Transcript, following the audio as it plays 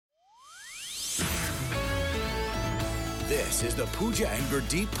This is the Pooja and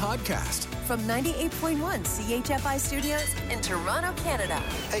Gurdeep podcast. From 98.1 CHFI Studios in Toronto, Canada.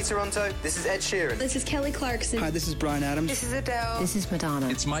 Hey Toronto, this is Ed Sheeran. This is Kelly Clarkson. Hi, this is Bryan Adams. This is Adele. This is Madonna.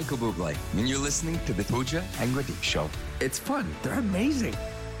 It's Michael Bublé, and you're listening to the Pooja and Gurdeep Show. It's fun. They're amazing.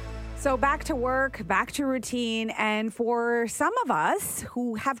 So back to work, back to routine. And for some of us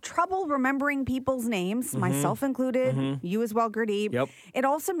who have trouble remembering people's names, myself included, you as well, Gurdeep, it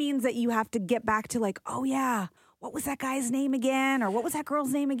also means that you have to get back to like, oh yeah, what was that guy's name again? Or what was that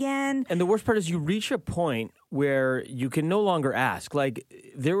girl's name again? And the worst part is you reach a point where you can no longer ask. Like,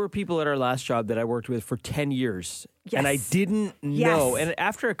 there were people at our last job that I worked with for 10 years. Yes. And I didn't know. Yes. And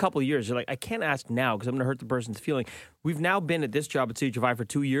after a couple of years, you're like, I can't ask now because I'm going to hurt the person's feeling. We've now been at this job at CHFI for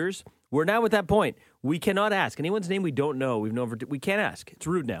 2 years. We're now at that point. We cannot ask. Anyone's name we don't know, we can't ask. It's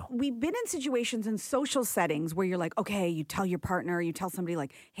rude now. We've been in situations in social settings where you're like, okay, you tell your partner, you tell somebody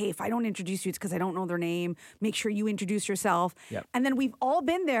like, hey, if I don't introduce you, it's because I don't know their name. Make sure you introduce yourself. Yep. And then we've all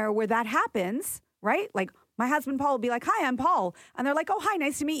been there where that happens, right? Like, my husband, Paul, will be like, hi, I'm Paul. And they're like, oh, hi,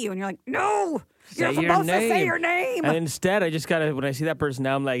 nice to meet you. And you're like, no, you're supposed to say your name. And instead, I just got to, when I see that person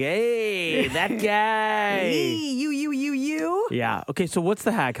now, I'm like, hey, that guy. Hey, you. Yeah. Okay, so what's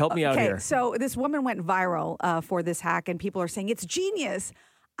the hack? Help me out here. So this woman went viral for this hack, and people are saying it's genius.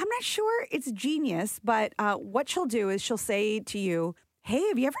 I'm not sure it's genius, but what she'll do is she'll say to you, hey,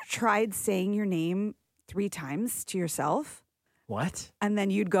 have you ever tried saying your name 3 times to yourself? What? And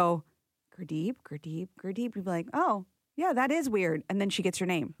then you'd go, Gurdeep. You'd be like, oh, yeah, that is weird. And then she gets your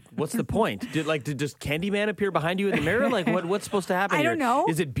name. What's the point? Did just Candyman appear behind you in the mirror? Like, what's supposed to happen I don't know.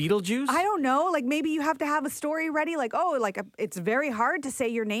 Is it Beetlejuice? I don't know. Like, maybe you have to have a story ready. Like, it's very hard to say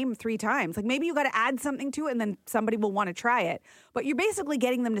your name 3 times. Like, maybe you got to add something to it, and then somebody will want to try it. But you're basically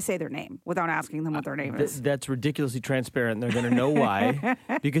getting them to say their name without asking them what their name is. That's ridiculously transparent. They're going to know why.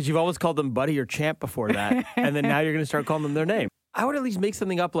 Because you've always called them buddy or champ before that. And then now you're going to start calling them their name. I would at least make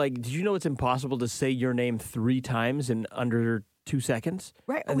something up like, did you know it's impossible to say your name 3 times in under 2 seconds?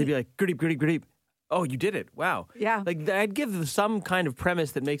 Right. And they'd be like, Gurdeep. Oh, you did it. Wow. Yeah. Like, I'd give some kind of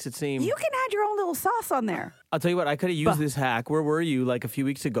premise that makes it seem... You can add your own little sauce on there. I'll tell you what, I could have used this hack. Where were you like a few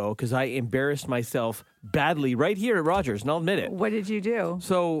weeks ago? Because I embarrassed myself badly right here at Rogers, and I'll admit it. What did you do?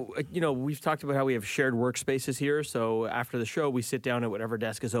 So, we've talked about how we have shared workspaces here. So after the show, we sit down at whatever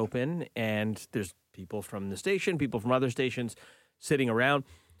desk is open, and there's people from the station, people from other stations sitting around.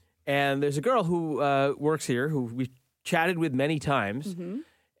 And there's a girl who works here who we've chatted with many times. Mm-hmm.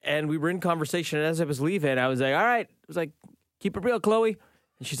 And we were in conversation. And as I was leaving, I was like, all right. I was like, keep it real, Chloe.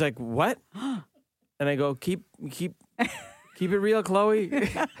 And she's like, what? And I go, keep it real, Chloe.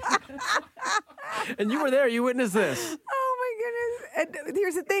 And you were there. You witnessed this. Oh, my goodness. And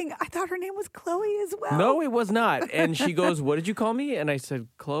here's the thing. I thought her name was Chloe as well. No, it was not. And she goes, what did you call me? And I said,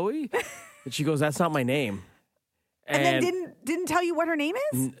 Chloe. And she goes, that's not my name. And then didn't tell you what her name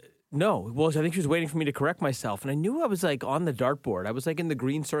is? No. Well, I think she was waiting for me to correct myself. And I knew I was like on the dartboard. I was like in the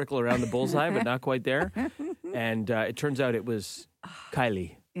green circle around the bullseye, but not quite there. And it turns out it was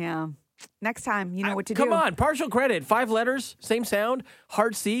Kylie. Yeah. Next time, you know what to do. Come on. Partial credit. 5 letters. Same sound.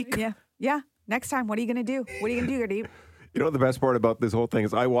 Hard C. Yeah. Next time, what are you going to do? What are you going to do, Gurdeep? You know what the best part about this whole thing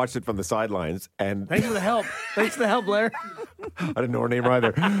is? I watched it from the sidelines, and thanks for the help. Thanks for the help, Blair. I didn't know her name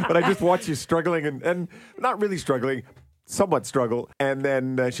either, but I just watched you struggling and not really struggling, somewhat struggle. And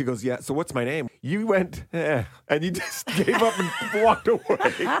then she goes, "Yeah. So what's my name?" You went, and you just gave up and walked away.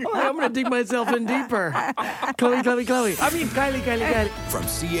 I'm going to dig myself in deeper. Chloe. I mean, Kylie. From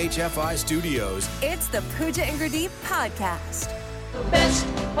CHFI Studios, it's the Pooja and Gurdeep podcast. The best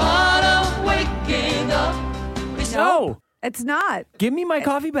part of waking up. No, it's not. Give me my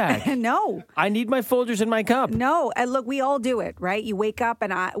coffee back. No. I need my Folgers in my cup. No. And look, we all do it, right? You wake up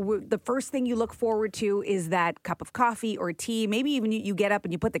and the first thing you look forward to is that cup of coffee or tea. Maybe even you get up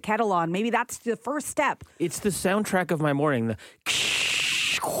and you put the kettle on. Maybe that's the first step. It's the soundtrack of my morning.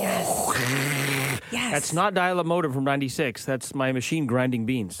 Yes. That's not dial-up modem from 96. That's my machine grinding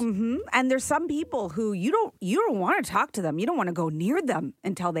beans. Mm-hmm. And there's some people who you don't want to talk to them. You don't want to go near them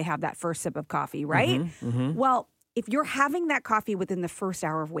until they have that first sip of coffee, right? Mm-hmm. Well, if you're having that coffee within the first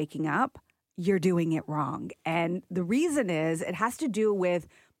hour of waking up, you're doing it wrong. And the reason is it has to do with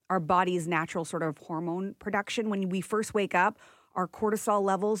our body's natural sort of hormone production. When we first wake up, our cortisol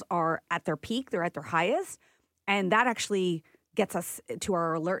levels are at their peak. They're at their highest. And that actually gets us to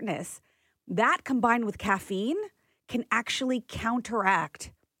our alertness. That combined with caffeine can actually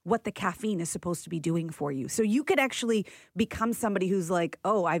counteract what the caffeine is supposed to be doing for you. So you could actually become somebody who's like,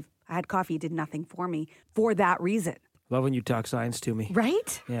 oh, I had coffee, it did nothing for me for that reason. Love when you talk science to me.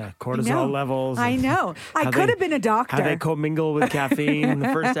 Right? Yeah, I cortisol know. levels. I know. I how could they- have been a doctor. How they commingle with caffeine in the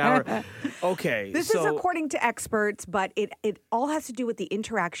first hour. Okay. This is according to experts, but it all has to do with the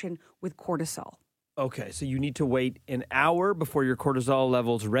interaction with cortisol. Okay, so you need to wait an hour before your cortisol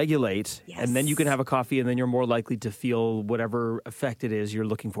levels regulate, and then you can have a coffee, and then you're more likely to feel whatever effect it is you're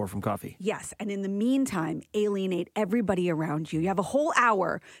looking for from coffee. Yes, and in the meantime, alienate everybody around you. You have a whole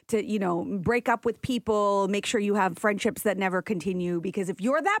hour to, break up with people, make sure you have friendships that never continue, because if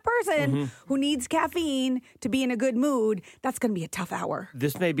you're that person who needs caffeine to be in a good mood, that's going to be a tough hour.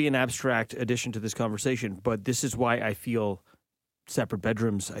 This may be an abstract addition to this conversation, but this is why I feel separate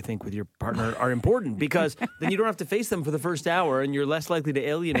bedrooms, I think, with your partner are important, because then you don't have to face them for the first hour, and you're less likely to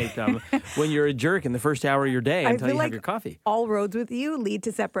alienate them when you're a jerk in the first hour of your day until you have your coffee. All roads with you lead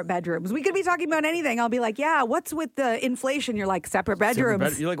to separate bedrooms. We could be talking about anything. I'll be like, yeah, what's with the inflation? You're like, separate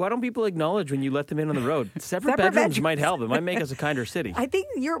bedrooms. You're like, why don't people acknowledge when you let them in on the road? Separate bedrooms might help. It might make us a kinder city. I think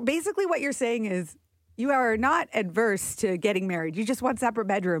what you're saying is you are not adverse to getting married. You just want separate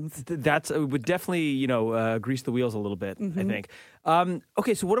bedrooms. That's would definitely, grease the wheels a little bit, I think.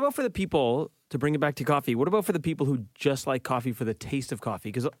 Okay, so what about for the people, to bring it back to coffee, what about for the people who just like coffee for the taste of coffee?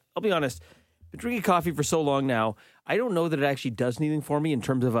 Because I'll be honest, I've been drinking coffee for so long now, I don't know that it actually does anything for me in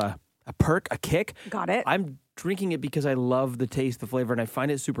terms of a perk, a kick. Got it. I'm drinking it because I love the taste, the flavor, and I find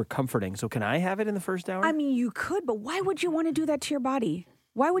it super comforting. So can I have it in the first hour? I mean, you could, but why would you want to do that to your body?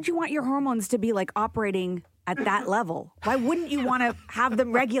 Why would you want your hormones to be like operating at that level? Why wouldn't you want to have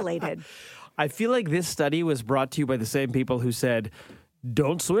them regulated? I feel like this study was brought to you by the same people who said,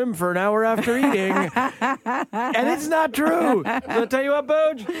 don't swim for an hour after eating. And it's not true. I'll tell you what,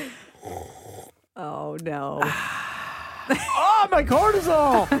 Pooja. Oh, no. Oh, my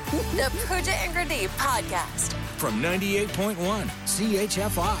cortisol. The Pooja and Gurdeep podcast. From 98.1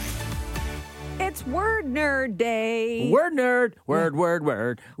 CHFI. It's Word Nerd Day. Word nerd. Word.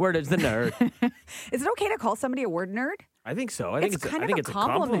 Word is the nerd. Is it okay to call somebody a word nerd? I think so. I think it's kind of a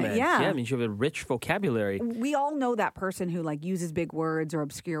compliment. Yeah. I mean, you have a rich vocabulary. We all know that person who uses big words or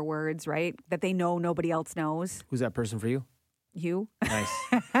obscure words, right? That they know nobody else knows. Who's that person for you? You. Nice.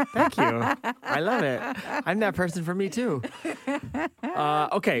 Thank you. I love it. I'm that person for me, too.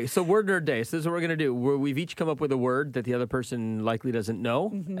 Okay, so Word Nerd Day. So this is what we're going to do. We've each come up with a word that the other person likely doesn't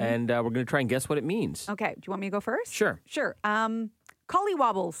know, and we're going to try and guess what it means. Okay. Do you want me to go first? Sure. Sure.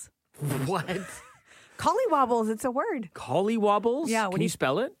 Collywobbles. What? Collywobbles. It's a word. Collywobbles? Yeah. Can you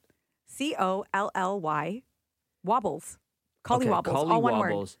spell it? Colly. Wobbles. Collywobbles. Okay, all one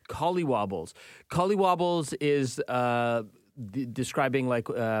word. Collywobbles. Collywobbles is describing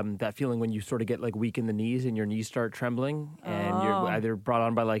that feeling when you sort of get weak in the knees and your knees start trembling, and you're either brought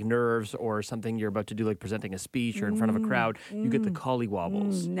on by nerves or something you're about to do, presenting a speech or in front of a crowd. You get the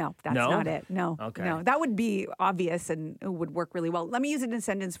collywobbles. No, that's not it. No. Okay. No, that would be obvious and it would work really well. Let me use it in a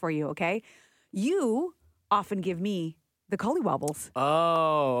sentence for you, okay? You often give me the collywobbles.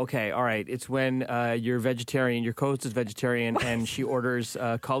 Oh, okay. All right. It's when you're vegetarian, your co-host is vegetarian, and she orders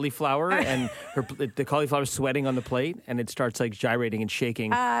cauliflower, and the cauliflower's sweating on the plate, and it starts gyrating and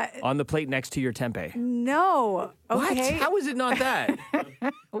shaking on the plate next to your tempeh. No. Okay. What? How is it not that?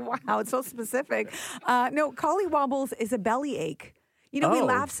 Wow, it's so specific. No, collywobbles is a belly ache. We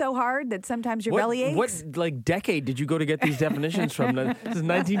laugh so hard that sometimes your belly aches. What decade did you go to get these definitions from? This is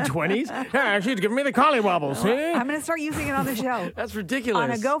 1920s? Yeah, she's giving me the collywobbles. See? I'm going to start using it on the show. That's ridiculous.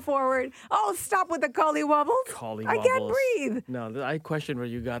 On a go forward. Oh, stop with the collywobbles. Collywobbles. I can't breathe. No, I question where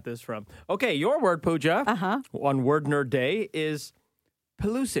you got this from. Okay, your word, Pooja, on Word Nerd Day is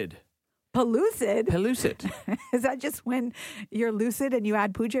pellucid. Pellucid? Pellucid. Is that just when you're lucid and you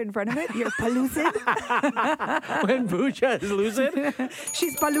add Pooja in front of it? You're pellucid? When Pooja is lucid?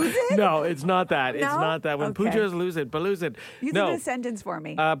 She's pellucid? No, it's not that. It's No? not that. When Okay. Pooja is lucid, pellucid. Use it in a sentence for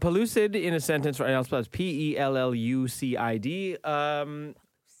me. Pellucid in a sentence, and I'll spell it Pellucid.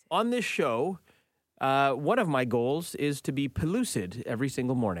 On this show, one of my goals is to be pellucid every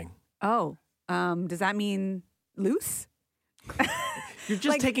single morning. Oh, does that mean loose? You're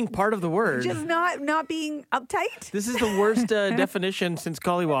just taking part of the word. Just not being uptight? This is the worst definition since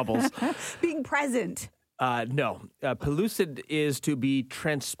collywobbles. Being present. No. Pellucid is to be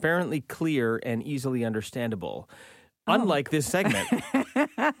transparently clear and easily understandable. Unlike this segment. The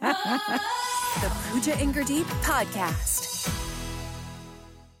Pooja and Gurdeep podcast.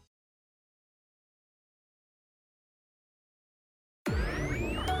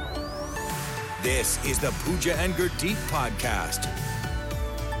 This is the Pooja and Gurdeep podcast.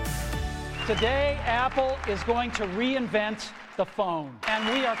 Today, Apple is going to reinvent the phone,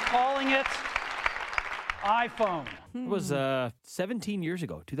 and we are calling it iPhone. It was 17 years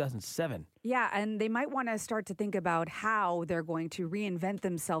ago, 2007. Yeah, and they might want to start to think about how they're going to reinvent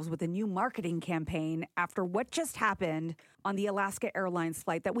themselves with a new marketing campaign after what just happened on the Alaska Airlines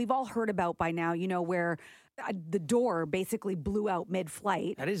flight that we've all heard about by now, where the door basically blew out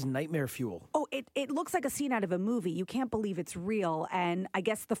mid-flight. That is nightmare fuel. Oh, it looks like a scene out of a movie. You can't believe it's real. And I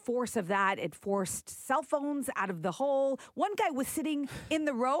guess the force of that, it forced cell phones out of the hole. One guy was sitting in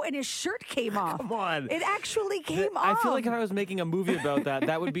the row and his shirt came off. Come on. It actually came off. I feel like if I was making a movie about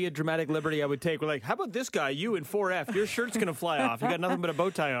that would be a dramatic liberty I would take. We're like, how about this guy, you in 4F? Your shirt's going to fly off. You got nothing but a bow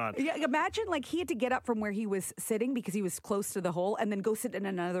tie on. Yeah, imagine he had to get up from where he was sitting because he was close to the hole and then go sit in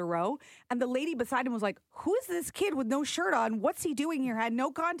another row. And the lady beside him was like, who is this kid with no shirt on? What's he doing here? Had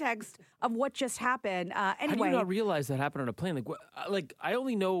no context of what just happened. Anyway. How do you not realize that happened on a plane? I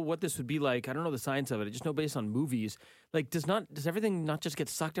only know what this would be like. I don't know the science of it. I just know based on movies. Does everything not just get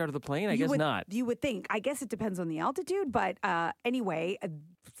sucked out of the plane? I guess not. You would think. I guess it depends on the altitude. But anyway,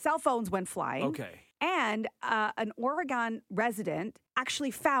 cell phones went flying. Okay. And an Oregon resident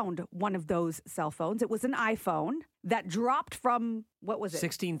actually found one of those cell phones. It was an iPhone that dropped from, what was it?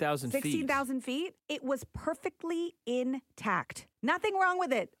 16,000 feet. 16,000 feet. It was perfectly intact. Nothing wrong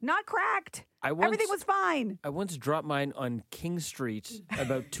with it. Not cracked. Everything was fine. I once dropped mine on King Street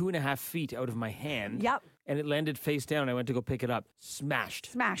about 2.5 feet out of my hand. Yep. And it landed face down. I went to go pick it up. Smashed.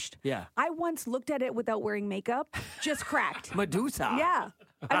 Yeah. I once looked at it without wearing makeup. Just cracked. Medusa. Yeah.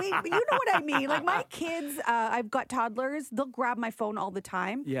 I mean, you know what I mean. My kids, I've got toddlers. They'll grab my phone all the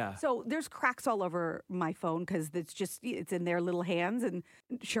time. Yeah. So there's cracks all over my phone because it's in their little hands. And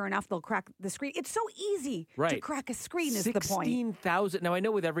sure enough, they'll crack the screen. It's so easy to crack a screen is the point. 16,000. Now, I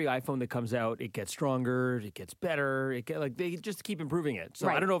know with every iPhone that comes out, it gets stronger, it gets better. They just keep improving it. So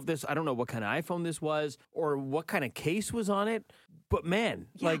I don't know what kind of iPhone this was or what kind of case was on it. But man,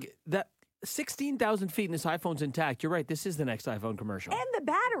 that 16,000 feet and this iPhone's intact. You're right. This is the next iPhone commercial. And the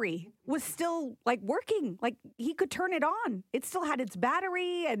battery was still working. He could turn it on. It still had its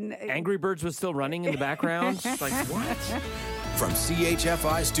battery and Angry Birds was still running in the background. What? From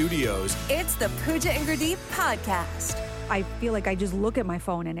CHFI Studios, It's the Pooja and Gurdeep podcast. I feel like I just look at my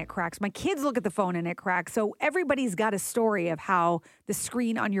phone and it cracks. My kids look at the phone and it cracks. So everybody's got a story of how the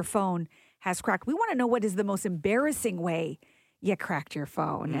screen on your phone has cracked. We want to know what is the most embarrassing way you cracked your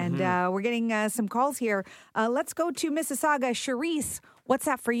phone. And we're getting some calls here. Let's go to Mississauga. Charisse, what's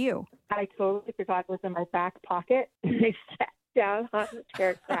that for you? I totally forgot it was in my back pocket. And I sat down on the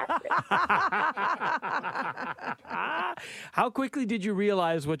chair, cracked it. How quickly did you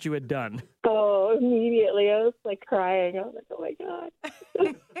realize what you had done? Oh, immediately. I was crying. I was like, oh my God.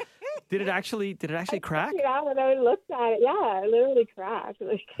 Did it actually crack? Yeah, when I looked at it, yeah, it literally cracked.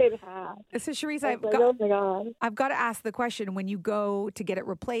 It had. So, Charisse, oh my God. I've got to ask the question, when you go to get it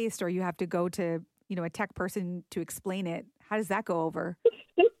replaced or you have to go to, a tech person to explain it, how does that go over?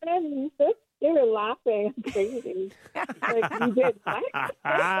 They were laughing crazy. You did what?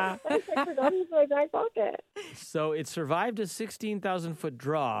 I forgot it was my back pocket. So it survived a 16,000-foot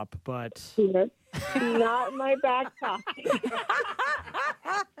drop, but... Not my back pocket.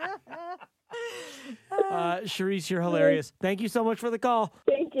 Charisse, you're hilarious. Thank you so much for the call.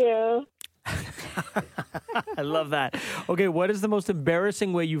 Thank you. I love that. Okay, what is the most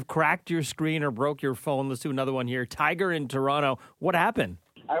embarrassing way you've cracked your screen or broke your phone? Let's do another one here. Tiger in Toronto. What happened?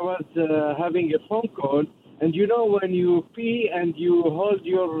 I was having a phone call, and when you pee and you hold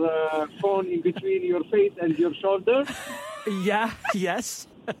your phone in between your face and your shoulder? Yeah, yes.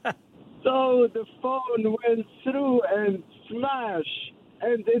 So the phone went through and smashed,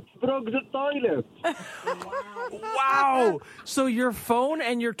 and it broke the toilet. Wow. So your phone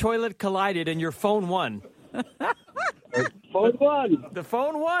and your toilet collided, and your phone won. Phone won. The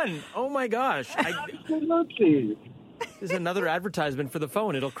phone won. Oh, my gosh. Absolutely. This is another advertisement for the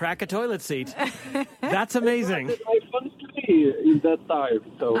phone. It'll crack a toilet seat. That's amazing. iPhone 3 in that time.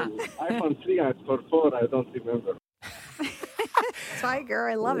 So iPhone 3 and for 4, I don't remember. Tiger,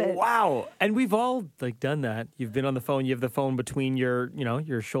 I love it. Wow. And we've all done that. You've been on the phone. You have the phone between your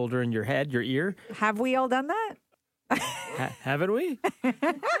shoulder and your head, your ear. Have we all done that? Haven't we?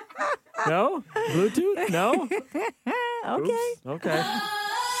 No? Bluetooth? No? Okay. Oops. Okay.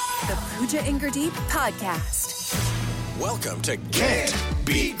 The Pooja and Gurdeep podcast. welcome to Can't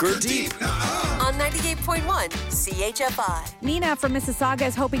Beat Gurdeep. On 98.1 CHFI. Nina from Mississauga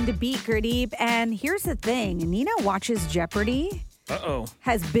is hoping to beat Gurdeep. And here's the thing. Nina watches Jeopardy. Uh-oh.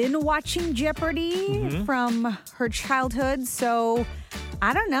 Has been watching Jeopardy from her childhood. So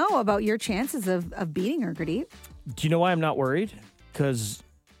I don't know about your chances of beating her, Gurdeep. Do you know why I'm not worried? Because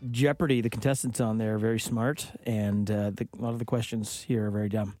Jeopardy, the contestants on there are very smart, and a lot of the questions here are very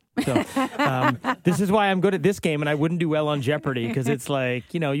dumb. So this is why I'm good at this game, and I wouldn't do well on Jeopardy because it's like,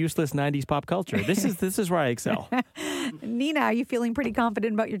 useless 90s pop culture. This is where I excel. Nina, are you feeling pretty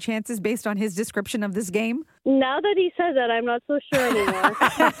confident about your chances based on his description of this game? Now that he said that, I'm not so sure anymore.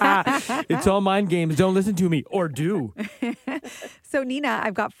 It's all mind games. Don't listen to me, or do. So, Nina,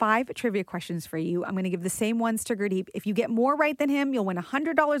 I've got 5 trivia questions for you. I'm going to give the same ones to Gurdeep. If you get more right than him, you'll win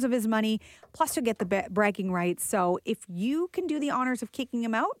 $100 of his money, plus you'll get the bragging rights. So if you can do the honors of kicking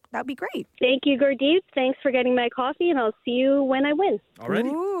him out, that'd be great. Thank you, Gurdeep. Thanks for getting my coffee, and I'll see you when I win. Already?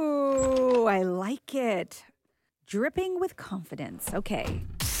 Ooh, I like it. Dripping with confidence. Okay,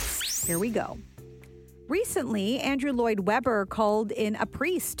 here we go. Recently, Andrew Lloyd Webber called in a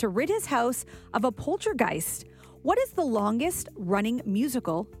priest to rid his house of a poltergeist. What is the longest running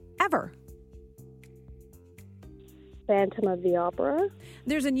musical ever? Phantom of the Opera.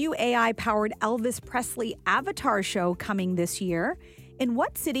 There's a new AI-powered Elvis Presley avatar show coming this year. In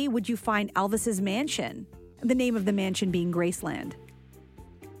what city would you find Elvis's mansion? The name of the mansion being Graceland.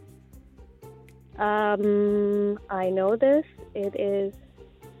 I know this. It is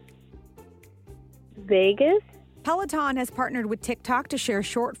Vegas. Peloton has partnered with TikTok to share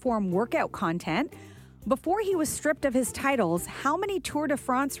short-form workout content. Before he was stripped of his titles, how many Tour de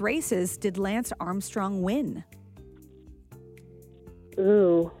France races did Lance Armstrong win?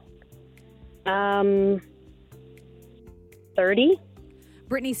 Ooh. 30?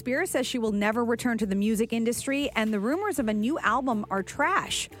 Britney Spears says she will never return to the music industry, and the rumors of a new album are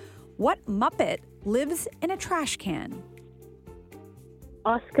trash. What Muppet lives in a trash can?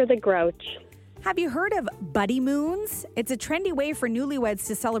 Oscar the Grouch. Have you heard of buddy moons? It's a trendy way for newlyweds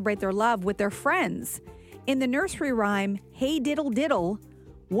to celebrate their love with their friends. In the nursery rhyme, Hey Diddle Diddle,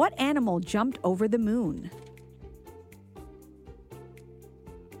 what animal jumped over the moon?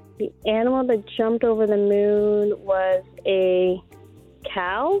 The animal that jumped over the moon was a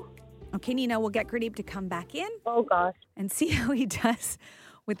cow. Okay, Nina, we'll get Gurdeep to come back in. Oh, gosh. And see how he does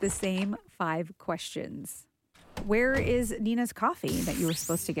with the same 5 questions. Where is Nina's coffee that you were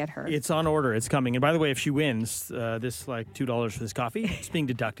supposed to get her? It's on order. It's coming. And by the way, if she wins this $2 for this coffee, it's being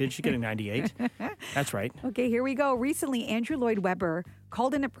deducted. She's getting 98. That's right. Okay, here we go. Recently, Andrew Lloyd Webber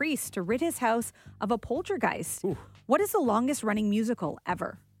called in a priest to rid his house of a poltergeist. Ooh. What is the longest running musical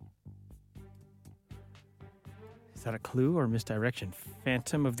ever? Is that a clue or misdirection?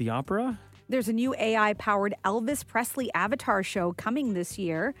 Phantom of the Opera? There's a new AI-powered Elvis Presley avatar show coming this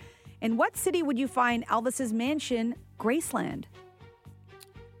year. In what city would you find Elvis's mansion, Graceland?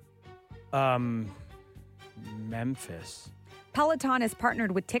 Memphis. Peloton has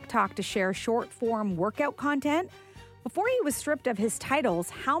partnered with TikTok to share short-form workout content. Before he was stripped of his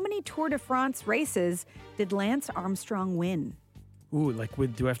titles, how many Tour de France races did Lance Armstrong win? Ooh,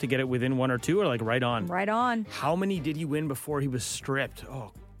 do I have to get it within 1 or 2 or right on? Right on. How many did he win before he was stripped?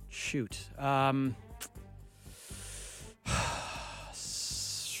 Oh, shoot.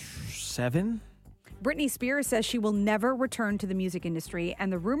 7? Britney Spears says she will never return to the music industry,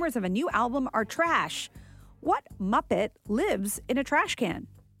 and the rumors of a new album are trash. What Muppet lives in a trash can?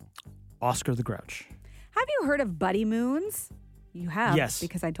 Oscar the Grouch. Have you heard of buddy moons? You have. Yes.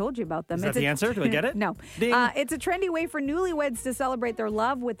 Because I told you about them. Is that the answer? Do I get it? No. Ding. It's a trendy way for newlyweds to celebrate their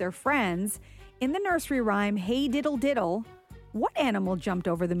love with their friends. In the nursery rhyme, Hey Diddle Diddle, what animal jumped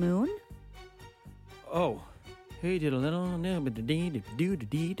over the moon? Oh. Hey diddle little,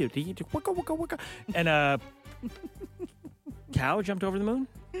 and a cow jumped over the moon?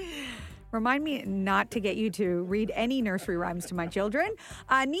 Remind me not to get you to read any nursery rhymes to my children.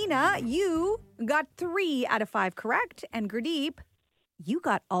 Nina, you got 3 out of 5 correct. And Gurdeep, you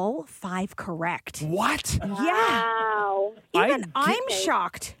got all 5 correct. What? Yeah. Wow. Even I'm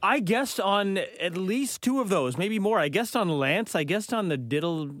shocked. I guessed on at least 2 of those, maybe more. I guessed on Lance. I guessed on the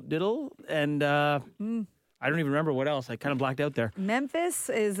diddle. And I don't even remember what else. I kind of blacked out there. Memphis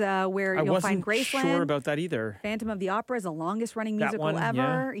is where you'll find Graceland. I wasn't sure about that either. Phantom of the Opera is the longest running That musical one,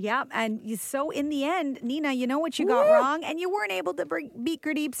 ever. Yeah. And so in the end, Nina, you know what you got wrong, and you weren't able to beat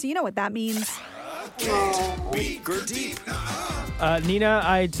Gurdeep, so you know what that means. Can't beat Gurdeep. Nina,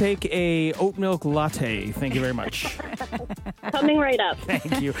 I take a oat milk latte. Thank you very much. Coming right up.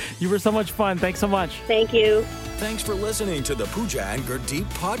 Thank you. You were so much fun. Thanks so much. Thank you. Thanks for listening to the Pooja and Gurdeep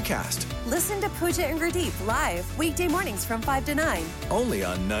podcast. Listen to Pooja and Gurdeep live weekday mornings from 5 to 9. Only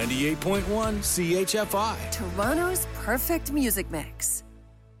on 98.1 CHFI. Toronto's perfect music mix.